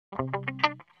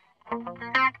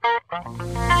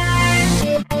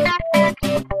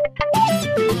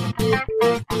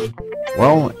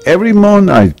Well, every month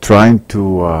I try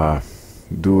to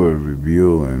do a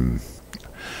review, and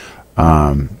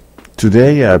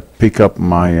today I pick up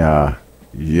my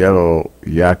yellow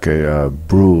Yaka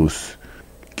Bruce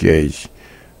gauge.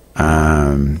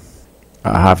 I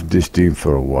have this thing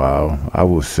for a while. I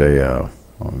would say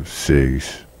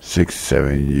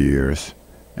 7 years,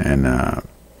 and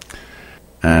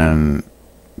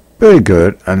pretty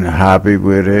good. I'm happy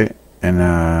with it,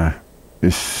 and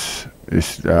it's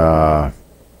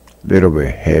little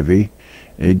bit heavy.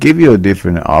 It give you a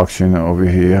different option over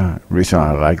here. Reason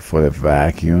I like for the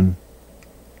vacuum,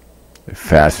 the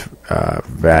fast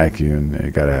vacuum.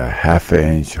 It got a ½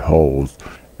 inch hose,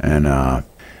 and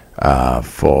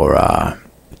for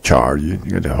charging,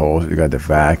 you got the hose. You got the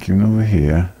vacuum over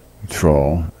here,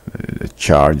 control the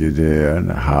charger there, and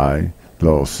the high,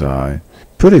 low side.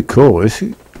 Pretty cool. It's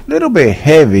a little bit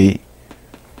heavy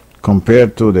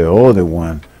compared to the other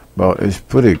one, but it's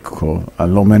pretty cool.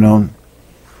 Aluminum,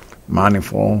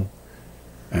 manifold,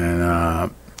 and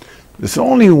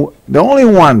the only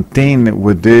one thing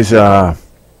with this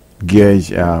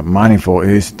gauge manifold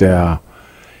is there's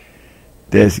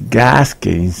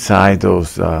gasket inside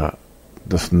those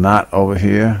nut over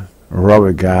here,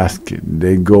 rubber gasket.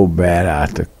 They go bad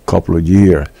after a couple of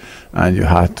years, and you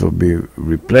have to be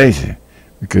replaced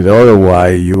because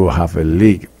otherwise you will have a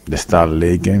leak. They start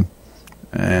leaking,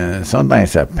 and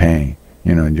sometimes it's a pain.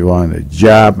 You on the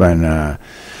job, and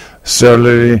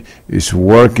suddenly it's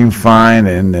working fine,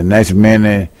 and the next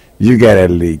minute you get a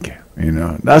leak.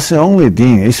 That's the only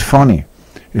thing. It's funny.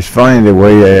 It's funny the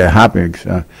way it happens.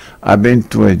 I've been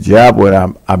to a job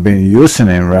where I've been using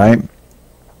it, right?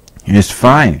 It's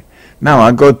fine. Now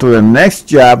I go to the next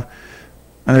job,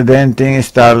 and the damn thing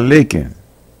start leaking.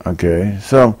 Okay,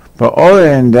 so, but other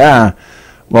than that,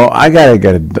 well, I gotta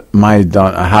get mine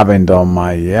done. I haven't done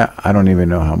mine yet. I don't even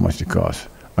know how much it costs.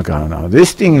 Okay, now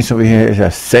this thing is over here is a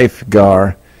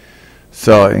safeguard,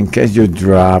 so in case you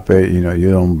drop it, you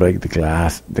don't break the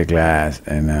glass,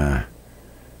 and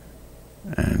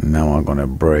now I'm gonna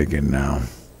break it now.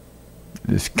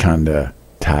 It's kinda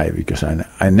tight because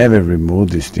I never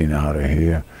removed this thing out of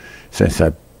here since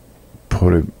I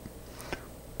put it.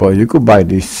 But you could buy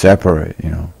this separate,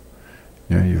 you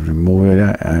remove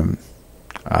it, and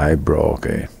I broke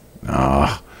it.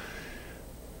 No,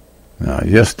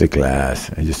 just the glass.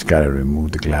 I just gotta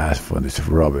remove the glass for this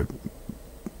rubber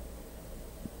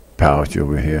pouch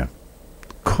over here.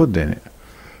 Couldn't it?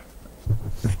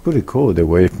 It's pretty cool the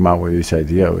way it come out with this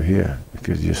idea over here,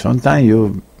 because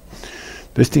sometimes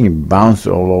this thing bounce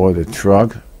all over the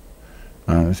truck.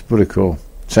 It's pretty cool.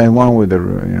 Same one with the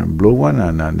blue one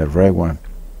and the red one.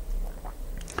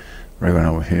 Red one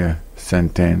over here. Same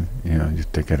thing. You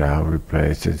take it out,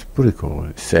 replace it. It's pretty cool.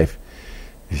 It's safe.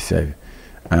 It's safe.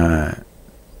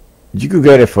 You could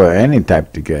get it for any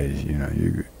type of gauge.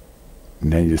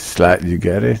 Then you slide. You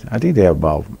get it. I think they're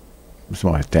about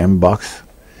 $10.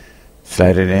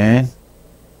 Slide it in,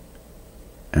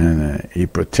 and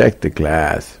it protect the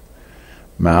glass.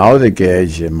 My other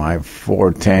gauge, my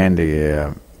 410,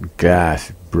 the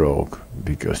glass broke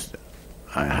because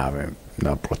I haven't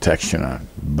no protection. I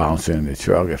bouncing in the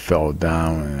truck, it fell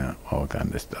down, and all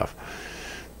kind of stuff.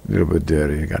 A little bit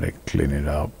dirty. You gotta clean it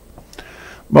up.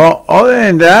 But other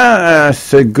than that,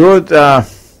 it's a good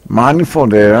manifold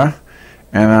there,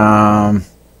 and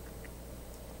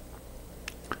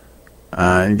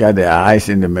you got the eyes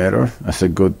in the mirror. That's a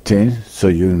good thing, so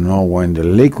you know when the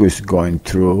liquid's going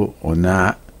through or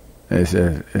not. It's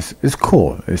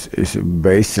cool. It's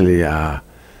basically I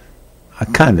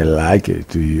kind of like it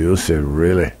to use it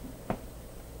really.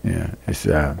 Yeah,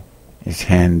 it's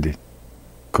handy.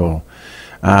 Cool.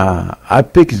 I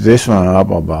picked this one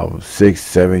up about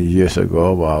 6-7 years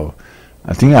ago.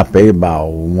 I think I paid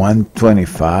about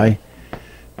 $125.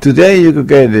 Today you could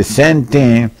get the same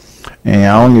thing, and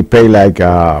I only pay like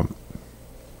how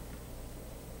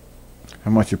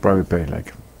much you probably pay?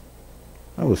 Like,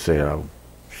 I would say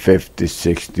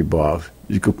 $50-$60.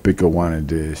 You could pick up one of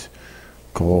these.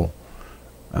 Cool.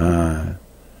 I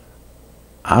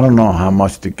don't know how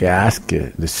much the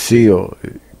gasket, the seal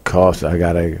costs. I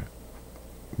gotta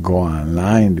go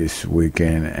online this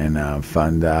weekend and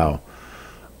find out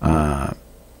how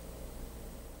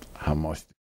much.